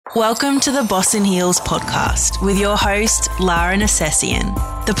Welcome to the Boss in Heels podcast with your host, Lara Nercessian,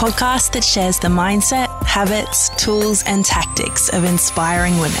 the podcast that shares the mindset, habits, tools, and tactics of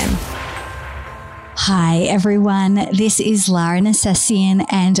inspiring women. Hi, everyone. This is Lara Nercessian,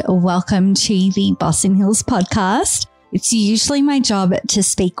 and welcome to the Boss in Heels podcast. It's usually my job to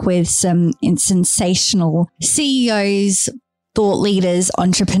speak with some sensational CEOs, thought leaders,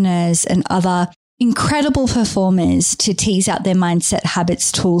 entrepreneurs, and other incredible performers to tease out their mindset,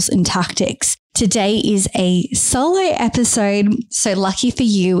 habits, tools, and tactics. Today is a solo episode, so lucky for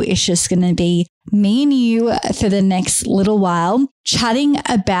you, it's just going to be me and you for the next little while, chatting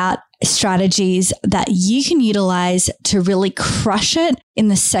about strategies that you can utilize to really crush it in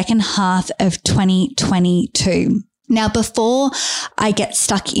the second half of 2022. Now, before I get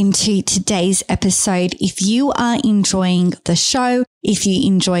stuck into today's episode, if you are enjoying the show, if you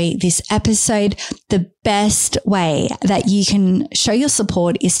enjoy this episode, the best way that you can show your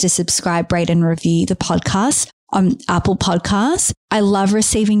support is to subscribe, rate, and review the podcast on Apple Podcasts. I love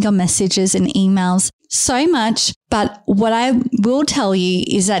receiving your messages and emails so much, but what I will tell you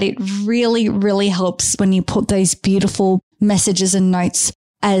is that it really, really helps when you put those beautiful messages and notes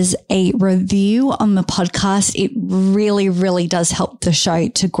as a review on the podcast. It really, really does help the show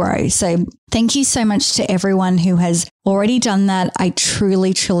to grow. So thank you so much to everyone who has already done that. I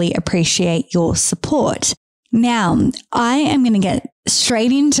truly, truly appreciate your support. Now, I am going to get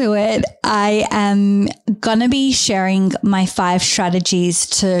straight into it. I am going to be sharing my 5 strategies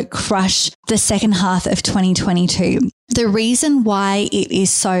to crush the second half of 2022. The reason why it is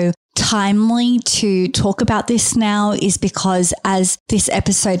so timely to talk about this now is because as this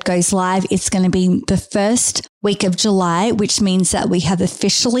episode goes live, it's going to be the first week of July, which means that we have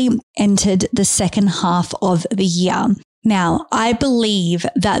officially entered the second half of the year. Now, I believe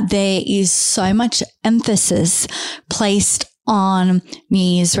that there is so much emphasis placed on New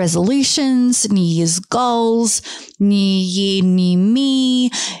Year's resolutions, New Year's goals, New Year, New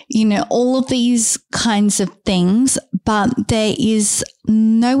Me, all of these kinds of things, but there is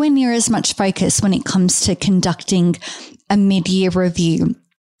nowhere near as much focus when it comes to conducting a mid-year review.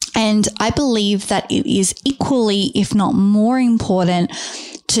 And I believe that it is equally, if not more important,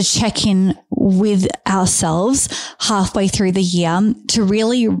 to check in with ourselves halfway through the year to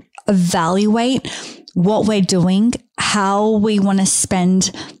really evaluate what we're doing, how we want to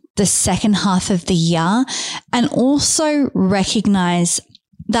spend the second half of the year, and also recognize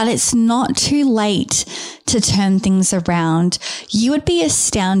that it's not too late to turn things around. You would be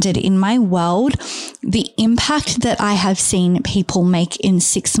astounded in my world, the impact that I have seen people make in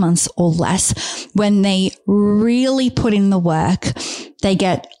 6 months or less when they really put in the work, they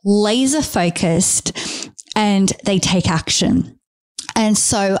get laser focused and they take action. And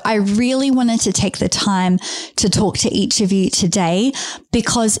so I really wanted to take the time to talk to each of you today,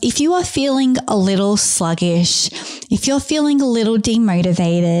 because if you are feeling a little sluggish, if you're feeling a little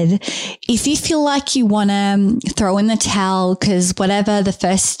demotivated, if you feel like you want to throw in the towel because whatever, the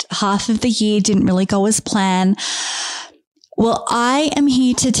first half of the year didn't really go as planned, well, I am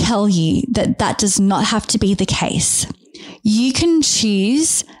here to tell you that that does not have to be the case. You can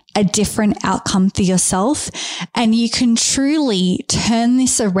choose a different outcome for yourself, and you can truly turn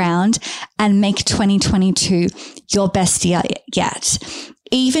this around and make 2022 your best year yet.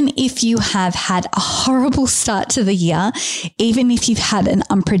 Even if you have had a horrible start to the year, even if you've had an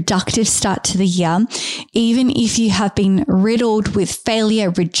unproductive start to the year, even if you have been riddled with failure,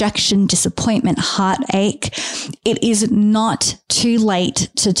 rejection, disappointment, heartache, it is not too late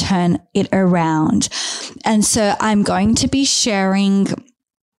to turn it around. And so I'm going to be sharing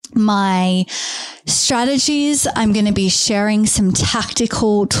my strategies. I'm going to be sharing some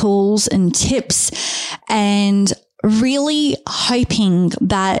tactical tools and tips, and really hoping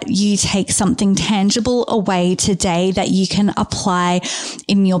that you take something tangible away today that you can apply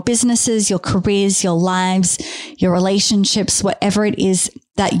in your businesses, your careers, your lives, your relationships, whatever it is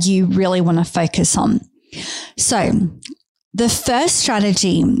that you really want to focus on. So the first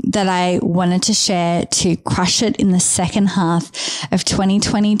strategy that I wanted to share to crush it in the second half of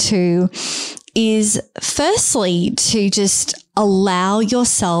 2022 is firstly to just allow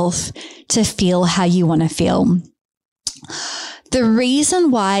yourself to feel how you want to feel. The reason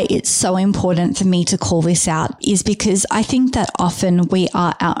why it's so important for me to call this out is because I think that often we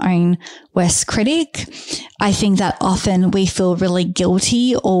are our own worst critic. I think that often we feel really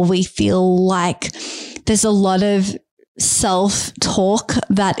guilty, or we feel like there's a lot of self-talk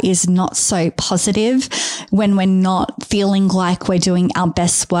that is not so positive when we're not feeling like we're doing our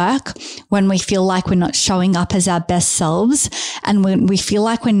best work, when we feel like we're not showing up as our best selves, and when we feel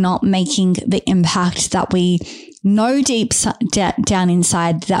like we're not making the impact that we know deep down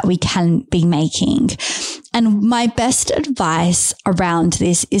inside that we can be making. And my best advice around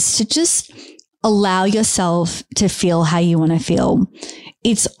this is to just allow yourself to feel how you want to feel.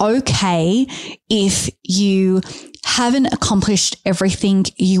 It's okay if you haven't accomplished everything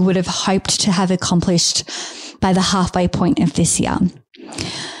you would have hoped to have accomplished by the halfway point of this year.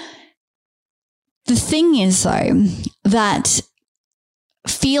 The thing is, though, that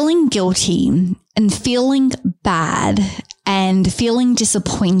feeling guilty and feeling bad and feeling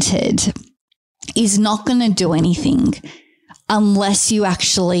disappointed is not going to do anything unless you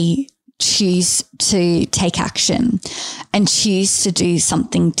actually choose to take action and choose to do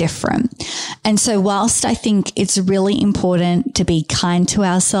something different. And so whilst I think it's really important to be kind to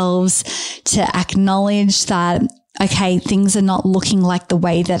ourselves, to acknowledge that, okay, things are not looking like the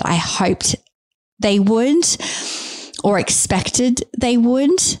way that I hoped they would or expected they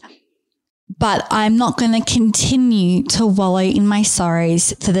would, but I'm not going to continue to wallow in my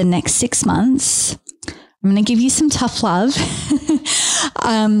sorrows for the next 6 months. I'm going to give you some tough love.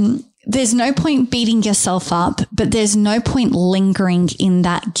 There's no point beating yourself up, but there's no point lingering in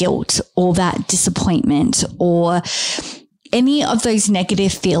that guilt or that disappointment or any of those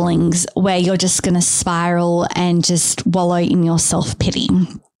negative feelings where you're just going to spiral and just wallow in your self-pity.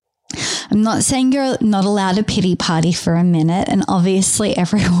 I'm not saying you're not allowed a pity party for a minute, and obviously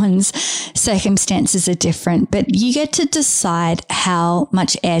everyone's circumstances are different, but you get to decide how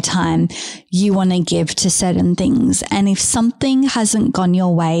much airtime you want to give to certain things. And if something hasn't gone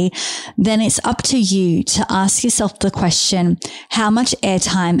your way, then it's up to you to ask yourself the question, how much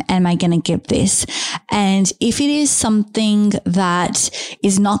airtime am I going to give this? And if it is something that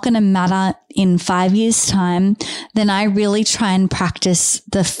is not going to matter in 5 years' time, then I really try and practice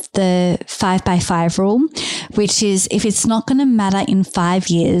the 5x5 rule, which is if it's not going to matter in 5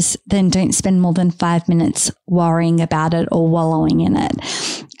 years, then don't spend more than 5 minutes worrying about it or wallowing in it.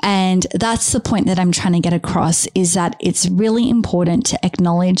 And that's the point that I'm trying to get across, is that it's really important to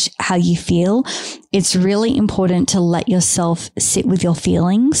acknowledge how you feel. It's really important to let yourself sit with your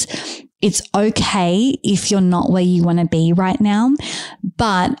feelings. It's okay if you're not where you want to be right now,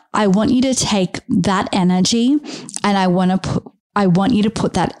 but I want you to take that energy and I want you to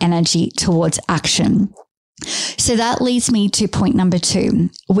put that energy towards action. So that leads me to point number 2,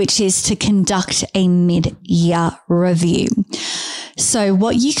 which is to conduct a mid-year review. So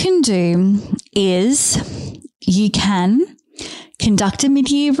what you can do is you can conduct a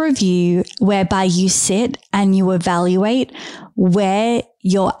mid-year review whereby you sit and you evaluate where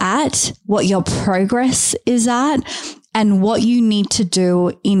you're at, what your progress is at, and what you need to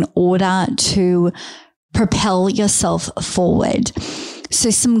do in order to propel yourself forward. So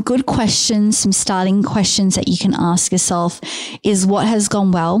some good questions, some starting questions that you can ask yourself is, what has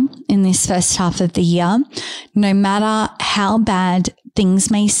gone well in this first half of the year? No matter how bad things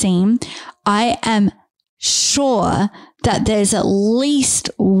may seem, I am sure that there's at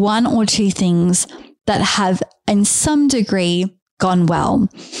least 1 or 2 things that have in some degree gone well.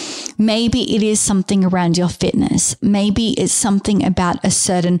 Maybe it is something around your fitness. Maybe it's something about a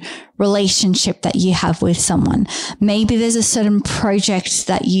certain relationship that you have with someone. Maybe there's a certain project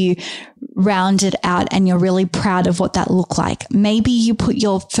that you rounded out and you're really proud of what that looked like. Maybe you put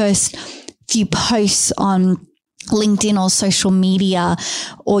your first few posts on LinkedIn or social media,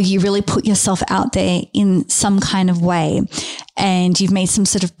 or you really put yourself out there in some kind of way and you've made some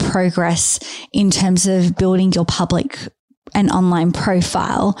sort of progress in terms of building your public and online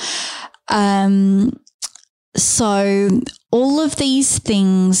profile. So all of these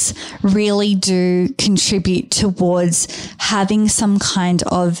things really do contribute towards having some kind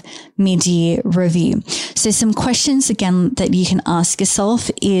of mid-year review. So some questions again that you can ask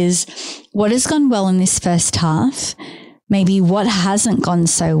yourself is, what has gone well in this first half? Maybe what hasn't gone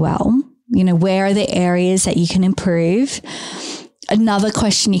so well? You know, where are the areas that you can improve? Another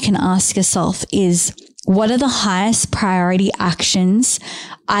question you can ask yourself is, what are the highest priority actions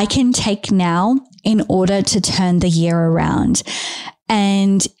I can take now in order to turn the year around?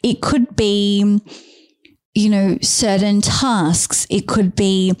 And it could be, you know, certain tasks. It could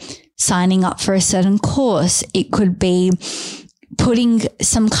be signing up for a certain course. It could be putting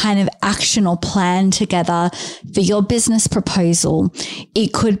some kind of action or plan together for your business proposal.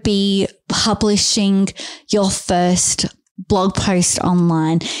 It could be publishing your first blog post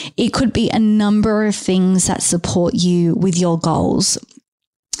online. It could be a number of things that support you with your goals.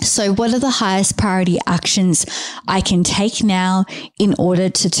 So what are the highest priority actions I can take now in order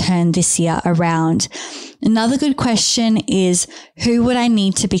to turn this year around? Another good question is, who would I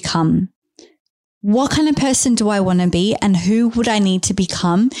need to become? What kind of person do I want to be, and who would I need to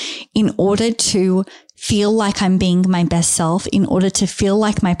become in order to feel like I'm being my best self, in order to feel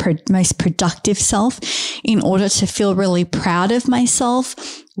like my most productive self, in order to feel really proud of myself,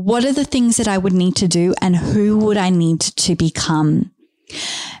 what are the things that I would need to do and who would I need to become?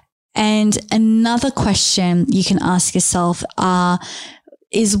 And another question you can ask yourself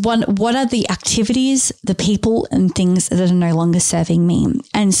is what are the activities, the people and things that are no longer serving me?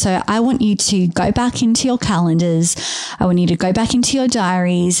 And so I want you to go back into your calendars. I want you to go back into your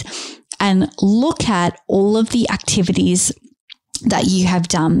diaries and look at all of the activities that you have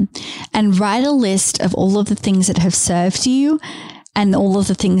done and write a list of all of the things that have served you and all of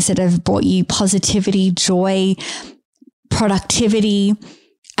the things that have brought you positivity, joy, productivity.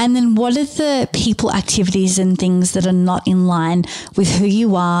 And then what are the people, activities and things that are not in line with who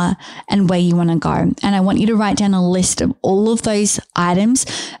you are and where you want to go? And I want you to write down a list of all of those items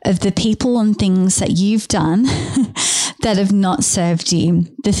of the people and things that you've done that have not served you,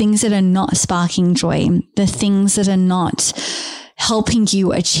 the things that are not sparking joy, the things that are not helping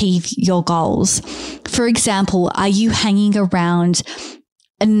you achieve your goals. For example, are you hanging around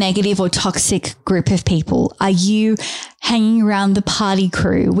a negative or toxic group of people? Are you hanging around the party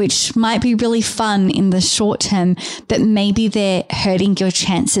crew, which might be really fun in the short term, but maybe they're hurting your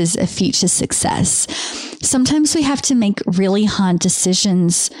chances of future success? Sometimes we have to make really hard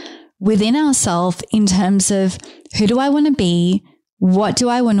decisions within ourselves in terms of who do I want to be? What do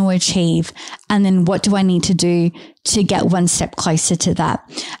I want to achieve? And then what do I need to do to get one step closer to that?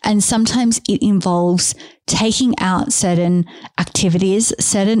 And sometimes it involves taking out certain activities,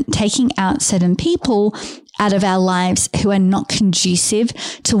 taking out certain people out of our lives who are not conducive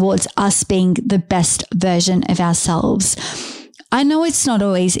towards us being the best version of ourselves. I know it's not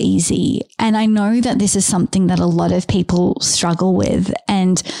always easy, and I know that this is something that a lot of people struggle with.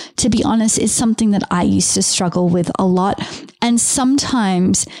 And to be honest, it's something that I used to struggle with a lot. And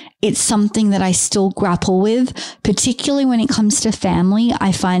sometimes it's something that I still grapple with, particularly when it comes to family.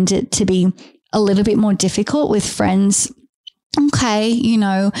 I find it to be a little bit more difficult with friends. Okay,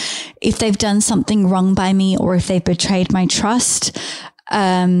 if they've done something wrong by me or if they've betrayed my trust,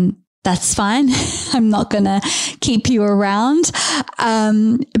 that's fine. I'm not going to keep you around.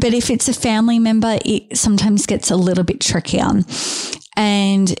 But if it's a family member, it sometimes gets a little bit trickier.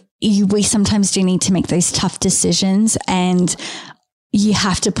 And we sometimes do need to make those tough decisions, and you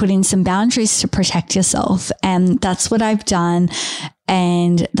have to put in some boundaries to protect yourself. And that's what I've done.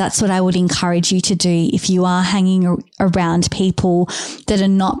 And that's what I would encourage you to do if you are hanging around people that are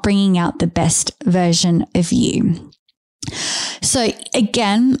not bringing out the best version of you. So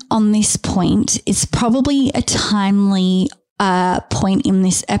again, on this point, it's probably a timely point in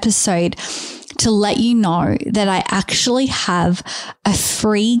this episode to let you know that I actually have a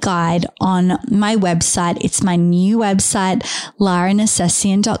free guide on my website. It's my new website,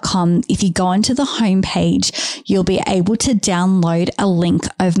 Nercessian.com. If you go onto the homepage, you'll be able to download a link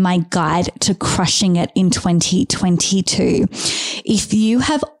of my guide to crushing it in 2022. If you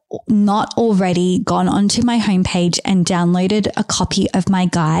have not already gone onto my homepage and downloaded a copy of my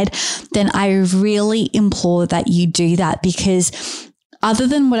guide, then I really implore that you do that, because other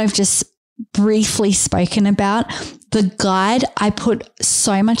than what I've just briefly spoken about, the guide, I put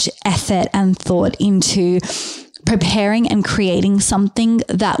so much effort and thought into preparing and creating something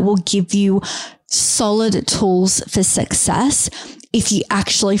that will give you solid tools for success if you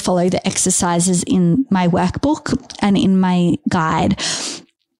actually follow the exercises in my workbook and in my guide.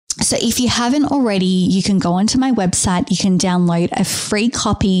 So if you haven't already, you can go onto my website. You can download a free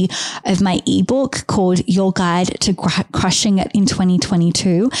copy of my ebook called Your Guide to Crushing It in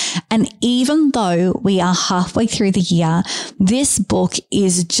 2022. And even though we are halfway through the year, this book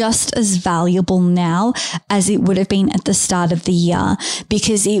is just as valuable now as it would have been at the start of the year,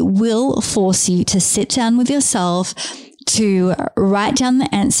 because it will force you to sit down with yourself, to write down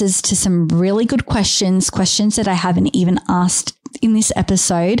the answers to some really good questions that I haven't even asked in this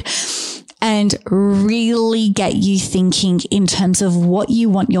episode, and really get you thinking in terms of what you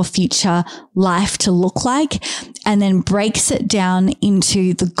want your future life to look like, and then breaks it down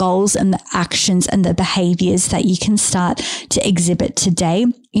into the goals and the actions and the behaviors that you can start to exhibit today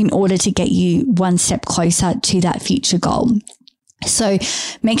in order to get you one step closer to that future goal. So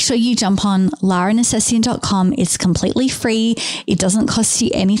make sure you jump on Nercessian.com. It's completely free. It doesn't cost you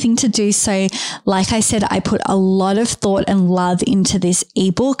anything to do so. Like I said, I put a lot of thought and love into this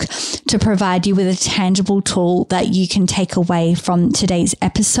ebook to provide you with a tangible tool that you can take away from today's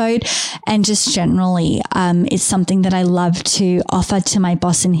episode. And just generally, it's something that I love to offer to my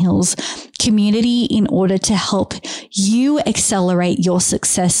Boss in Heels community in order to help you accelerate your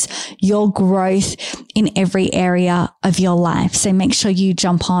success, your growth in every area of your life. So make sure you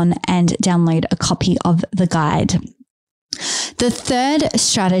jump on and download a copy of the guide. The third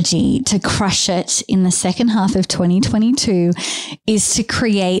strategy to crush it in the second half of 2022 is to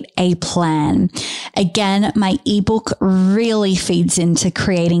create a plan. Again, my ebook really feeds into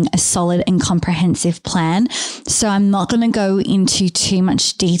creating a solid and comprehensive plan. So I'm not going to go into too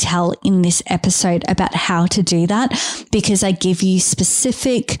much detail in this episode about how to do that, because I give you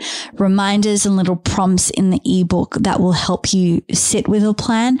specific reminders and little prompts in the ebook that will help you sit with a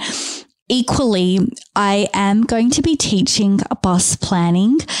plan. Equally, I am going to be teaching boss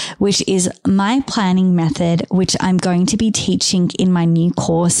planning, which is my planning method, which I'm going to be teaching in my new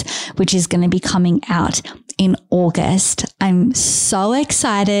course, which is going to be coming out in August. I'm so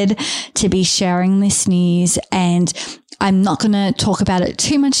excited to be sharing this news, and I'm not going to talk about it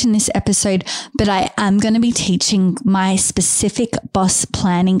too much in this episode, but I am going to be teaching my specific boss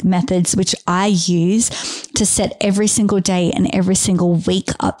planning methods, which I use to set every single day and every single week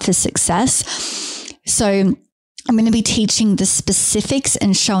up for success. So I'm going to be teaching the specifics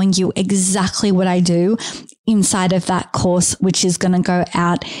and showing you exactly what I do inside of that course, which is going to go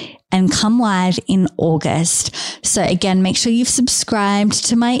out and come live in August. So again, make sure you've subscribed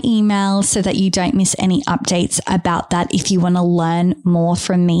to my email so that you don't miss any updates about that if you want to learn more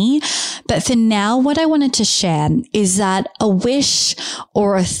from me. But for now, what I wanted to share is that a wish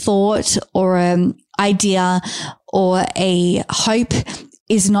or a thought or an idea or a hope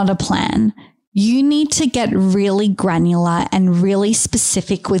is not a plan. You need to get really granular and really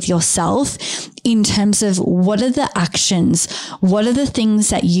specific with yourself in terms of what are the actions, what are the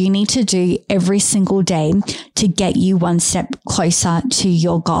things that you need to do every single day to get you one step closer to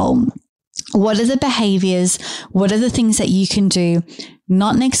your goal. What are the behaviors? What are the things that you can do?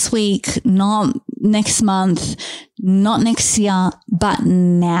 Not next week, not next month, not next year, but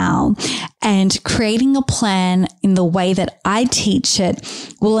now. And creating a plan in the way that I teach it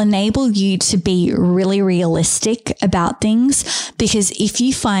will enable you to be really realistic about things. Because if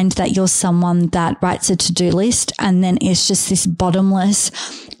you find that you're someone that writes a to-do list and then it's just this bottomless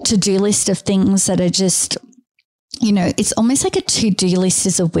to-do list of things that are just, you know, it's almost like a to-do list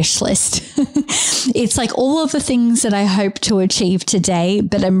is a wish list. It's like all of the things that I hope to achieve today,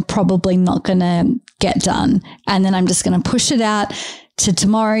 but I'm probably not going to get done. And then I'm just going to push it out to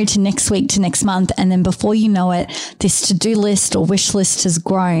tomorrow, to next week, to next month. And then before you know it, this to-do list or wish list has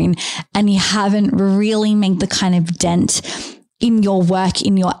grown and you haven't really made the kind of dent in your work,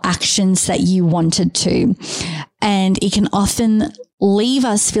 in your actions that you wanted to. And it can often leave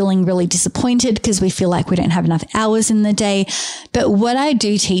us feeling really disappointed because we feel like we don't have enough hours in the day. But what I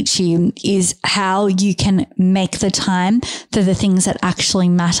do teach you is how you can make the time for the things that actually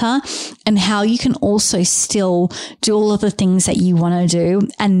matter and how you can also still do all of the things that you want to do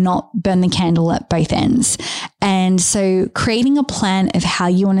and not burn the candle at both ends. And so creating a plan of how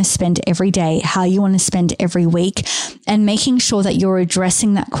you want to spend every day, how you want to spend every week, and making sure that you're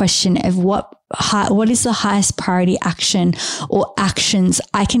addressing that question of what is the highest priority action or actions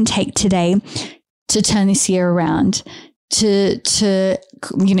I can take today to turn this year around, to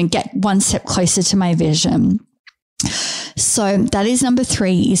get one step closer to my vision. So that is number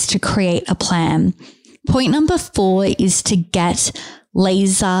 3, is to create a plan. Point number 4 is to get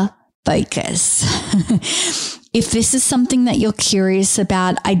laser focus. If this is something that you're curious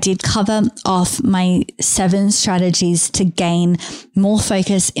about, I did cover off my 7 strategies to gain more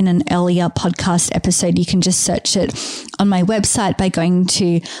focus in an earlier podcast episode. You can just search it on my website by going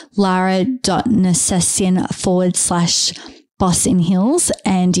to lara.nercessian/boss in heels,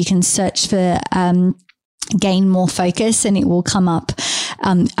 and you can search for gain more focus and it will come up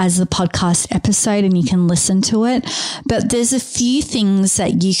as a podcast episode and you can listen to it. But there's a few things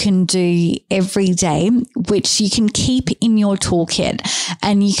that you can do every day, which you can keep in your toolkit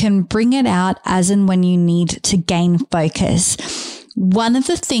and you can bring it out as and when you need to gain focus. One of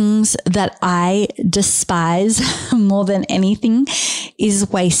the things that I despise more than anything is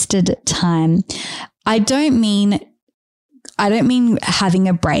wasted time. I don't mean having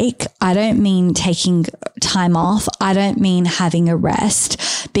a break. I don't mean taking time off. I don't mean having a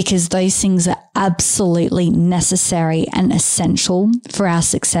rest, because those things are absolutely necessary and essential for our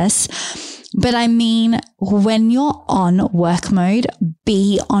success. But I mean, when you're on work mode,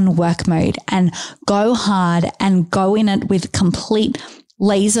 be on work mode and go hard and go in it with complete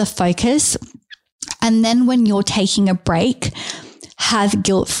laser focus. And then when you're taking a break, have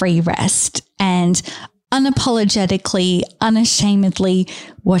guilt-free rest and unapologetically, unashamedly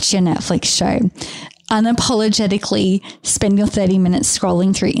watch your Netflix show. unapologetically spend your 30 minutes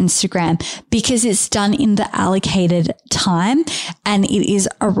scrolling through Instagram because it's done in the allocated time and it is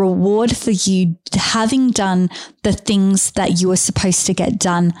a reward for you having done the things that you were supposed to get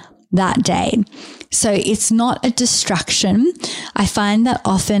done that day. So it's not a distraction. I find that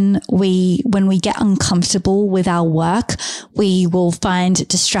often when we get uncomfortable with our work, we will find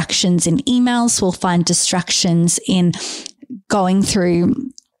distractions in emails, we'll find distractions in going through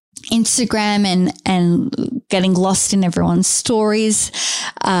Instagram and getting lost in everyone's stories,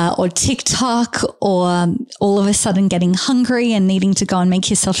 or TikTok, or all of a sudden getting hungry and needing to go and make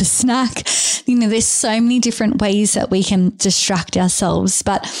yourself a snack. There's so many different ways that we can distract ourselves.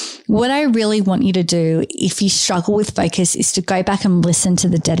 But what I really want you to do if you struggle with focus is to go back and listen to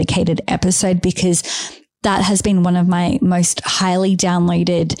the dedicated episode, because that has been one of my most highly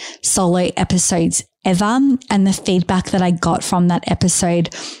downloaded solo episodes ever. And the feedback that I got from that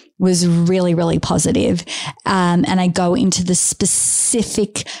episode was really, really positive. And I go into the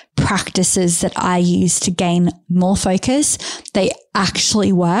specific practices that I use to gain more focus. They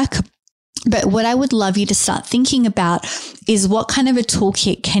actually work. But what I would love you to start thinking about is what kind of a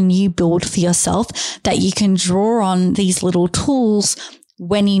toolkit can you build for yourself that you can draw on these little tools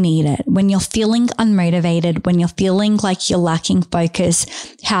when you need it, when you're feeling unmotivated, when you're feeling like you're lacking focus.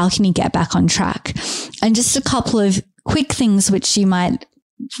 How can you get back on track? And just a couple of quick things which you might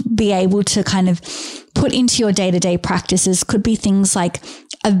be able to kind of put into your day-to-day practices could be things like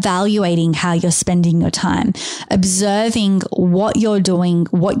evaluating how you're spending your time, observing what you're doing,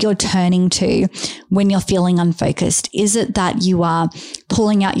 what you're turning to when you're feeling unfocused. Is it that you are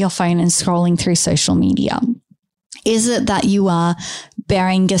pulling out your phone and scrolling through social media? Is it that you are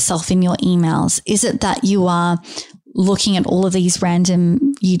burying yourself in your emails? Is it that you are looking at all of these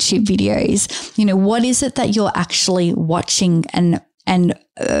random YouTube videos? What is it that you're actually watching, and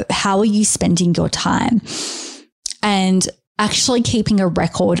how are you spending your time? And actually keeping a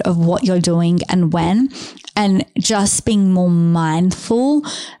record of what you're doing and when, and just being more mindful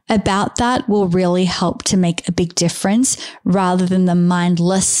about that will really help to make a big difference, rather than the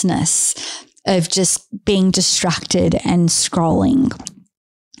mindlessness of just being distracted and scrolling.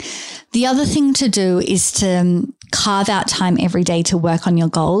 The other thing to do is to carve out time every day to work on your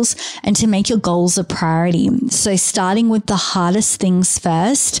goals and to make your goals a priority. So starting with the hardest things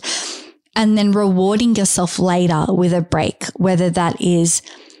first and then rewarding yourself later with a break, whether that is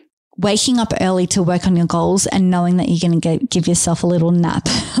waking up early to work on your goals and knowing that you're going to give yourself a little nap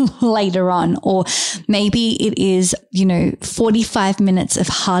later on. Or maybe it is, 45 minutes of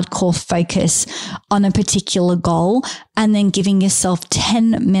hardcore focus on a particular goal and then giving yourself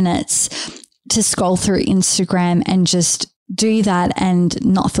 10 minutes to scroll through Instagram and just do that and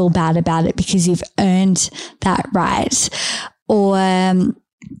not feel bad about it because you've earned that right. Or,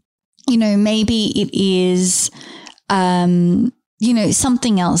 maybe it is,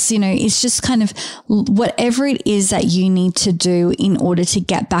 something else, it's just kind of whatever it is that you need to do in order to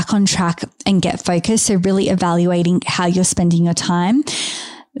get back on track and get focused. So really evaluating how you're spending your time.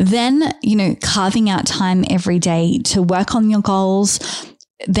 Then, carving out time every day to work on your goals,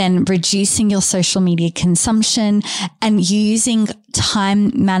 then reducing your social media consumption and using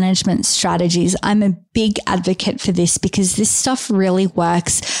time management strategies. I'm a big advocate for this because this stuff really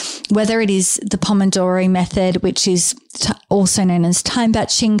works, whether it is the Pomodoro method, which is also known as time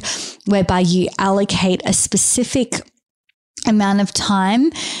batching, whereby you allocate a specific amount of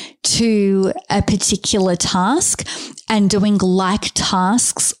time to a particular task and doing like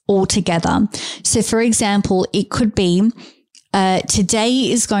tasks all together. So for example, it could be today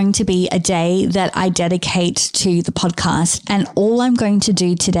is going to be a day that I dedicate to the podcast, and all I'm going to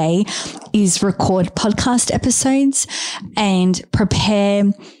do today is record podcast episodes and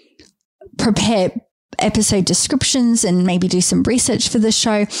prepare episode descriptions and maybe do some research for the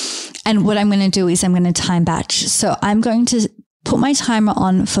show. And what I'm going to do is I'm going to time batch. So I'm going to put my timer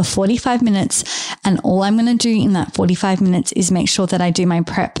on for 45 minutes, and all I'm going to do in that 45 minutes is make sure that I do my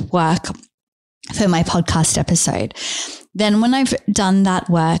prep work for my podcast episode. Then when I've done that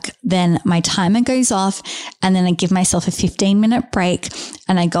work, then my timer goes off, and then I give myself a 15-minute break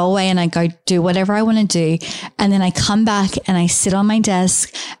and I go away and I go do whatever I want to do. And then I come back and I sit on my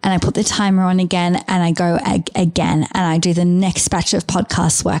desk and I put the timer on again and I go again and I do the next batch of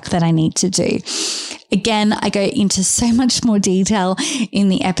podcast work that I need to do. Again, I go into so much more detail in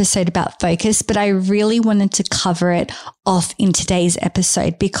the episode about focus, but I really wanted to cover it off in today's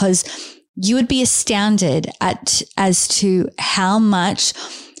episode because you would be astounded as to how much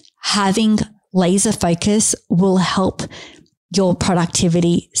having laser focus will help your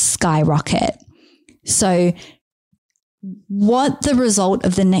productivity skyrocket. So what the result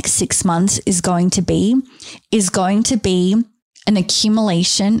of the next 6 months is going to be an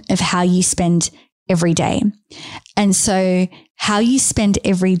accumulation of how you spend every day. And so how you spend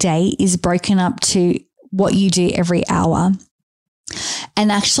every day is broken up to what you do every hour.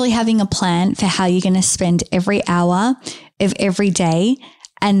 And actually having a plan for how you're going to spend every hour of every day,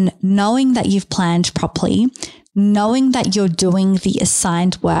 and knowing that you've planned properly, knowing that you're doing the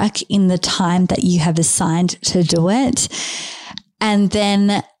assigned work in the time that you have assigned to do it, and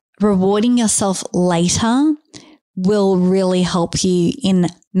then rewarding yourself later will really help you in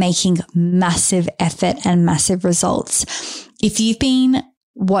making massive effort and massive results. If you've been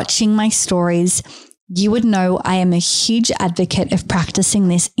watching my stories, you would know I am a huge advocate of practicing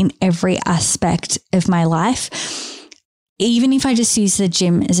this in every aspect of my life. Even if I just use the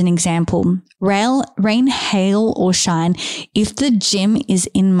gym as an example, rain, hail, or shine, if the gym is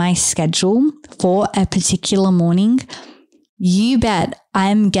in my schedule for a particular morning, you bet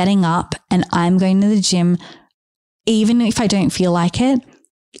I'm getting up and I'm going to the gym, even if I don't feel like it,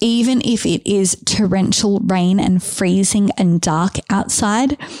 even if it is torrential rain and freezing and dark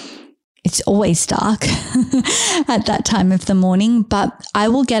outside. It's always dark at that time of the morning, but I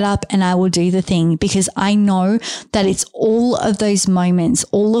will get up and I will do the thing, because I know that it's all of those moments,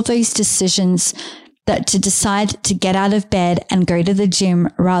 all of those decisions that to decide to get out of bed and go to the gym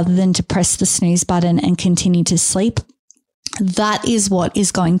rather than to press the snooze button and continue to sleep. That is what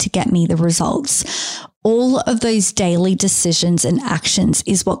is going to get me the results. All of those daily decisions and actions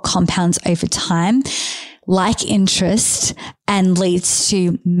is what compounds over time, like interest, and leads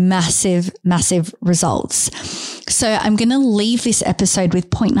to massive, massive results. So I'm going to leave this episode with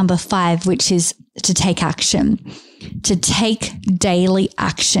point number 5, which is to take action, to take daily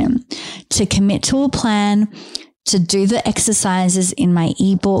action, to commit to a plan, to do the exercises in my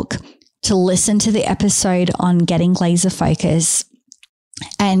ebook, to listen to the episode on getting laser focus,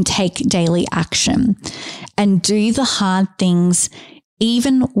 and take daily action and do the hard things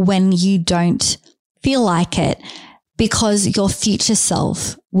even when you don't feel like it, because your future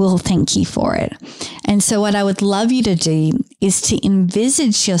self will thank you for it. And so what I would love you to do is to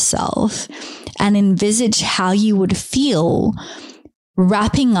envisage yourself and envisage how you would feel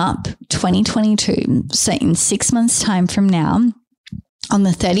wrapping up 2022. So in 6 months' time from now, on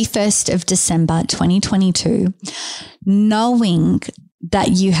the 31st of December, 2022, knowing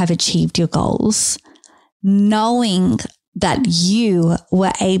that you have achieved your goals, knowing that you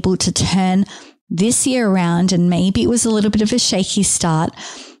were able to turn this year around, and maybe it was a little bit of a shaky start.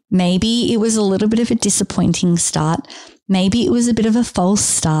 Maybe it was a little bit of a disappointing start. Maybe it was a bit of a false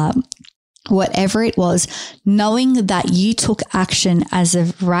start. Whatever it was, knowing that you took action as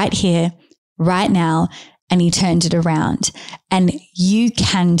of right here, right now, and you turned it around. And you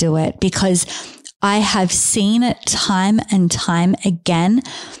can do it, because I have seen it time and time again,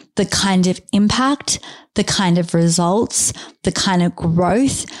 the kind of impact, the kind of results, the kind of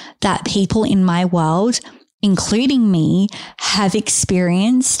growth that people in my world, including me, have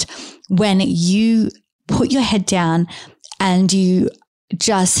experienced when you put your head down and you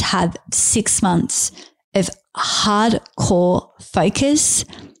just have 6 months of hardcore focus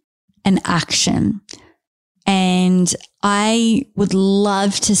and action. And I would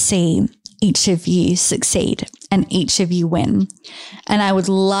love to see each of you succeed and each of you win. And I would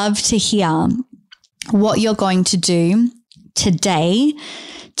love to hear what you're going to do today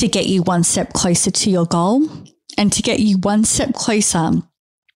to get you one step closer to your goal and to get you one step closer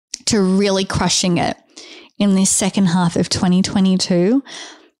to really crushing it in this second half of 2022.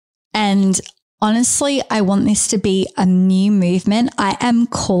 And honestly, I want this to be a new movement. I am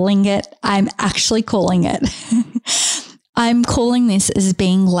calling it. I'm actually calling it. I'm calling this as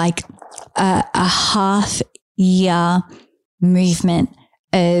being like a half year movement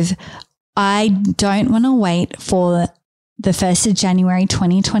of, I don't want to wait for the 1st of January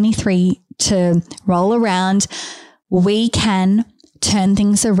 2023 to roll around. We can turn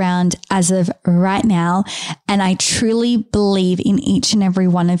things around as of right now. And I truly believe in each and every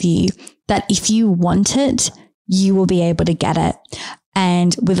one of you that if you want it, you will be able to get it.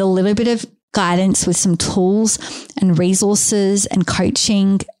 And with a little bit of guidance, with some tools and resources and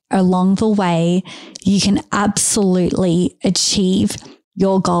coaching along the way, you can absolutely achieve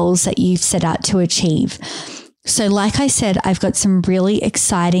your goals that you've set out to achieve. So like I said, I've got some really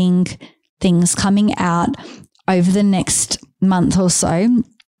exciting things coming out over the next month or so.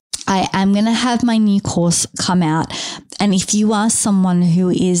 I am going to have my new course come out. And if you are someone who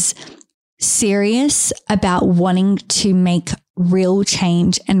is serious about wanting to make real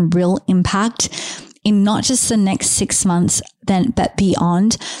change and real impact in not just the next 6 months, but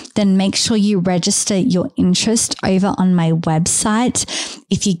beyond, then make sure you register your interest over on my website.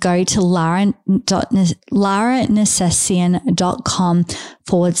 If you go to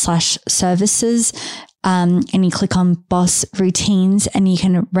laranecessian.com/services, and you click on Boss Routines, and you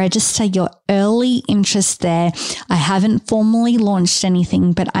can register your early interest there. I haven't formally launched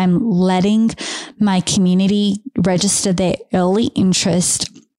anything, but I'm letting my community register their early interest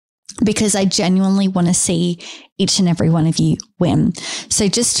because I genuinely want to see each and every one of you win. So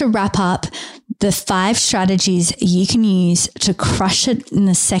just to wrap up, the 5 strategies you can use to crush it in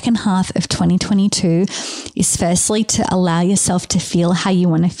the second half of 2022 is firstly to allow yourself to feel how you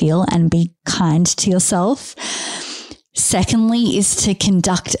want to feel and be kind to yourself. Secondly is to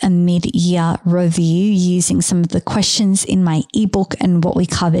conduct a mid-year review using some of the questions in my ebook and what we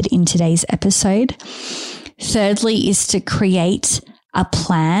covered in today's episode. Thirdly is to create a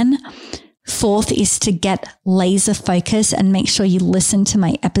plan. Fourth is to get laser focus, and make sure you listen to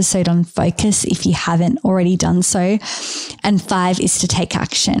my episode on focus if you haven't already done so. And 5 is to take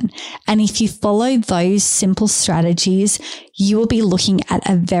action. And if you follow those simple strategies, you will be looking at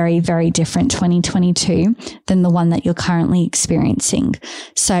a very, very different 2022 than the one that you're currently experiencing.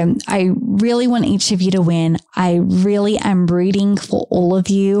 So I really want each of you to win. I really am rooting for all of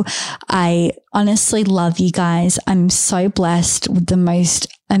you. I honestly love you guys. I'm so blessed with the most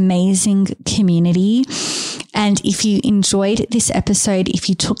amazing community. And if you enjoyed this episode, if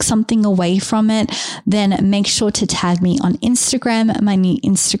you took something away from it, then make sure to tag me on Instagram. My new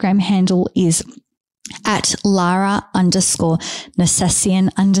Instagram handle is at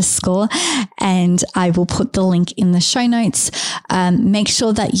Lara_Nercessian_, and I will put the link in the show notes. Make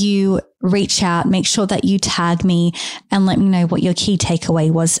sure that you reach out, make sure that you tag me and let me know what your key takeaway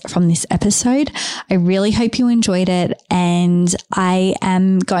was from this episode. I really hope you enjoyed it, and I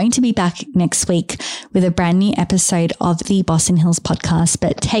am going to be back next week with a brand new episode of the Boss in Heels podcast.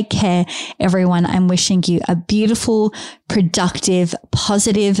 But take care, everyone. I'm wishing you a beautiful, productive,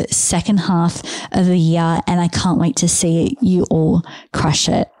 positive second half of the year, and I can't wait to see you all crush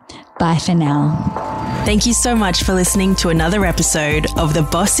it. Bye for now. Thank you so much for listening to another episode of the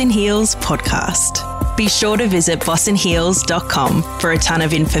Boss in Heels podcast. Be sure to visit bossinheels.com for a ton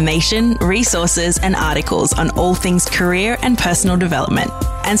of information, resources, and articles on all things career and personal development.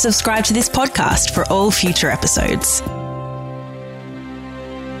 And subscribe to this podcast for all future episodes.